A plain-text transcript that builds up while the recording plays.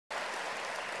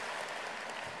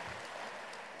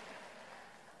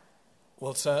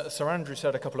Well, Sir Andrew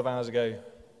said a couple of hours ago,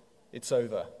 it's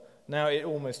over. Now it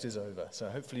almost is over. So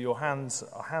hopefully your hands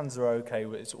are okay.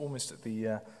 It's almost at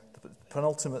the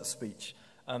penultimate speech.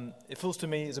 It falls to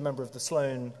me as a member of the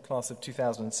Sloan class of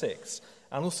 2006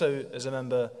 and also as a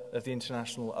member of the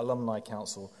International Alumni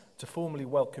Council to formally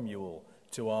welcome you all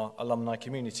to our alumni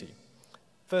community.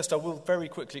 First, I will very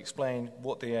quickly explain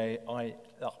what the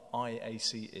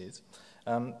IAC is.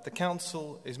 The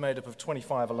Council is made up of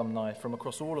 25 alumni from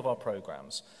across all of our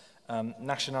programmes,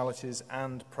 nationalities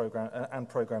and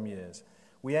programme years.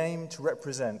 We aim to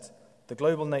represent the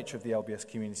global nature of the LBS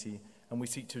community, and we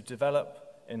seek to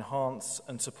develop, enhance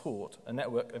and support a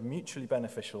network of mutually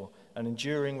beneficial and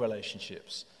enduring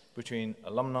relationships between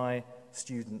alumni,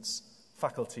 students,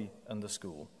 faculty and the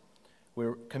school.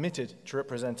 We're committed to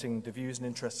representing the views and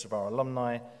interests of our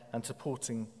alumni and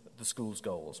supporting the school's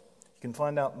goals. You can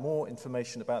find out more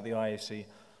information about the IAC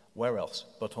where else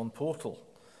but on Portal.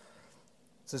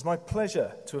 So it's my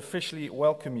pleasure to officially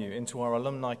welcome you into our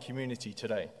alumni community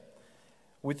today.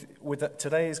 With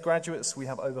today's graduates, we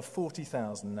have over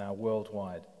 40,000 now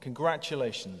worldwide.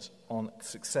 Congratulations on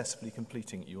successfully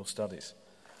completing your studies.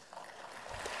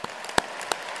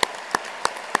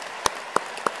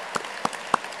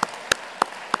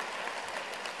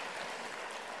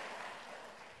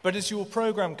 But as your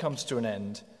programme comes to an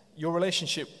end, your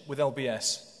relationship with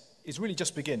LBS is really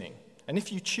just beginning. And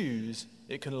if you choose,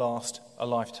 it can last a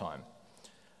lifetime.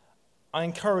 I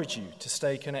encourage you to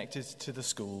stay connected to the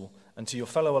school and to your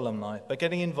fellow alumni by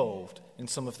getting involved in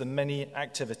some of the many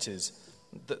activities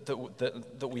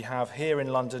that we have here in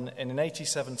London and in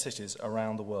 87 cities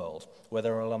around the world where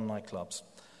there are alumni clubs.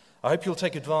 I hope you'll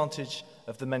take advantage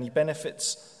of the many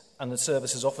benefits and the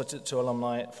services offered to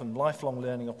alumni, from lifelong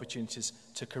learning opportunities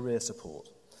to career support.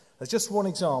 As just one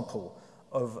example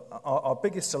of our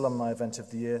biggest alumni event of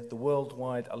the year, the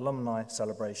Worldwide Alumni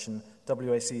Celebration,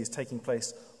 WAC, is taking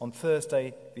place on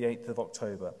Thursday, the 8th of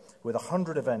October, with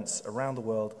 100 events around the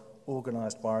world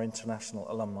organised by our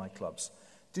international alumni clubs.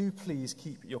 Do please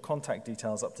keep your contact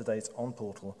details up to date on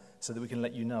Portal so that we can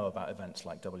let you know about events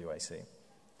like WAC.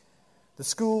 The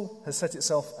school has set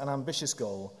itself an ambitious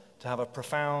goal to have a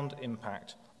profound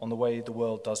impact on the way the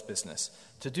world does business.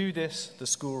 To do this, the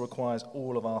school requires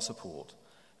all of our support.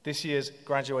 This year's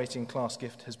graduating class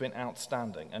gift has been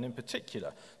outstanding, and in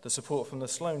particular, the support from the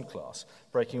Sloan class,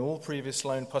 breaking all previous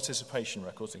Sloan participation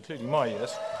records, including my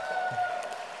years,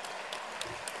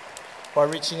 by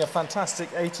reaching a fantastic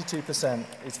 82%.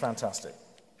 Is fantastic.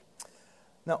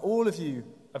 Now, all of you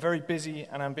are very busy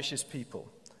and ambitious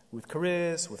people, with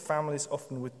careers, with families,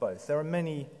 often with both. There are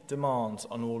many demands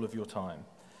on all of your time.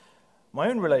 My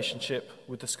own relationship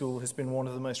with the school has been one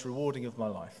of the most rewarding of my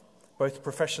life, both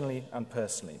professionally and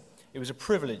personally. It was a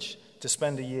privilege to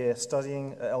spend a year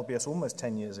studying at LBS almost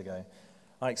 10 years ago.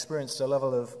 I experienced a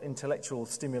level of intellectual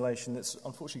stimulation that's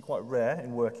unfortunately quite rare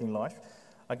in working life.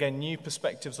 I gained new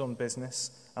perspectives on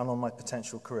business and on my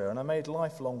potential career, and I made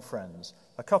lifelong friends,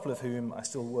 a couple of whom I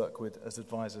still work with as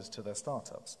advisors to their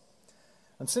startups.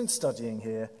 And since studying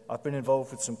here, I've been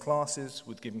involved with some classes,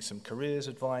 with giving some careers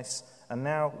advice, and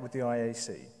now with the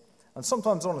IAC. And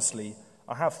sometimes, honestly,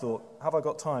 I have thought, have I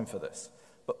got time for this?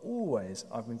 But always,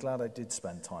 I've been glad I did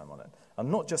spend time on it. And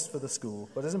not just for the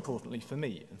school, but as importantly for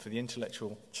me and for the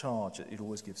intellectual charge that it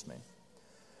always gives me.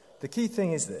 The key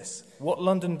thing is this: what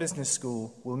London Business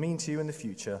School will mean to you in the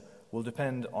future will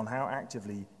depend on how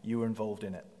actively you are involved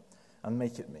in it and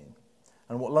make it mean.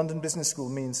 And what London Business School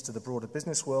means to the broader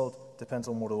business world depends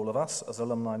on what all of us as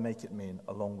alumni make it mean,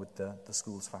 along with the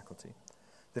school's faculty.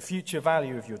 The future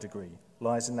value of your degree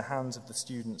lies in the hands of the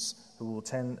students who will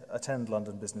attend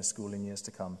London Business School in years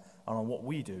to come, and on what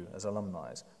we do as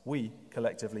alumni. We,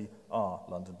 collectively, are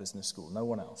London Business School, no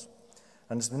one else.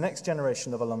 And as the next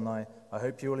generation of alumni, I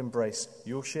hope you will embrace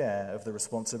your share of the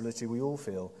responsibility we all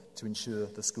feel to ensure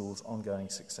the school's ongoing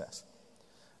success.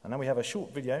 And now we have a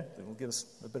short video that will give us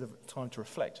a bit of time to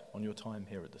reflect on your time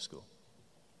here at the school.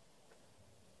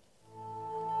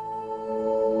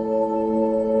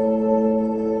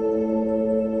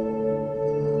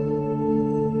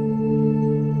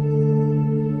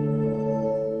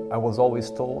 I was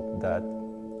always told that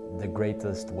the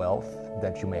greatest wealth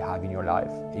that you may have in your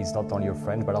life is not only your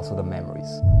friends, but also the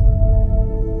memories.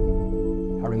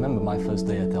 I remember my first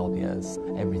day at LBS.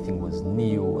 Everything was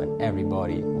new and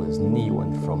everybody was new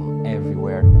and from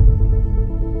everywhere.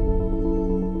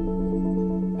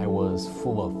 I was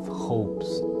full of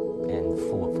hopes and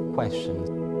full of questions.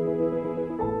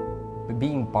 But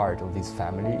being part of this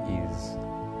family is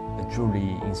a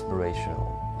truly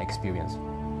inspirational experience.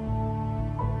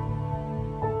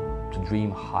 To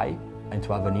dream high and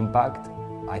to have an impact,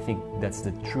 I think that's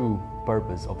the true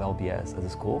purpose of LBS as a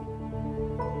school.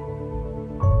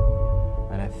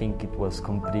 And I think it was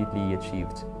completely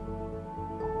achieved.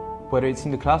 Whether it's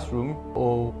in the classroom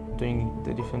or doing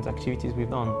the different activities we've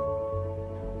done,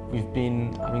 we've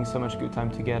been having so much good time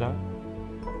together.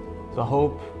 So I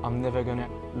hope I'm never gonna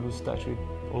lose touch with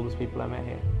all those people I met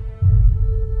here.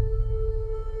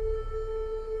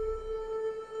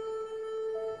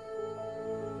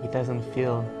 It doesn't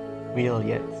feel real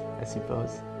yet, I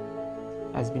suppose.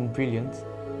 It has been brilliant,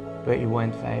 but it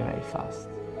went very, very fast.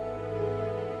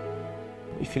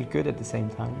 We feel good at the same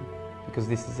time, because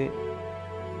this is it.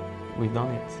 We've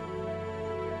done it.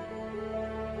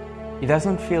 It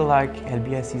doesn't feel like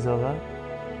LBS is over.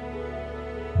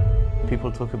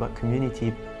 People talk about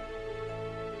community.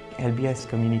 LBS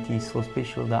community is so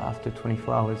special that after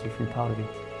 24 hours you feel part of it.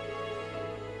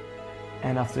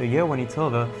 And after a year when it's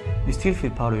over, you still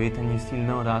feel part of it and you still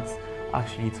know that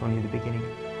actually it's only the beginning.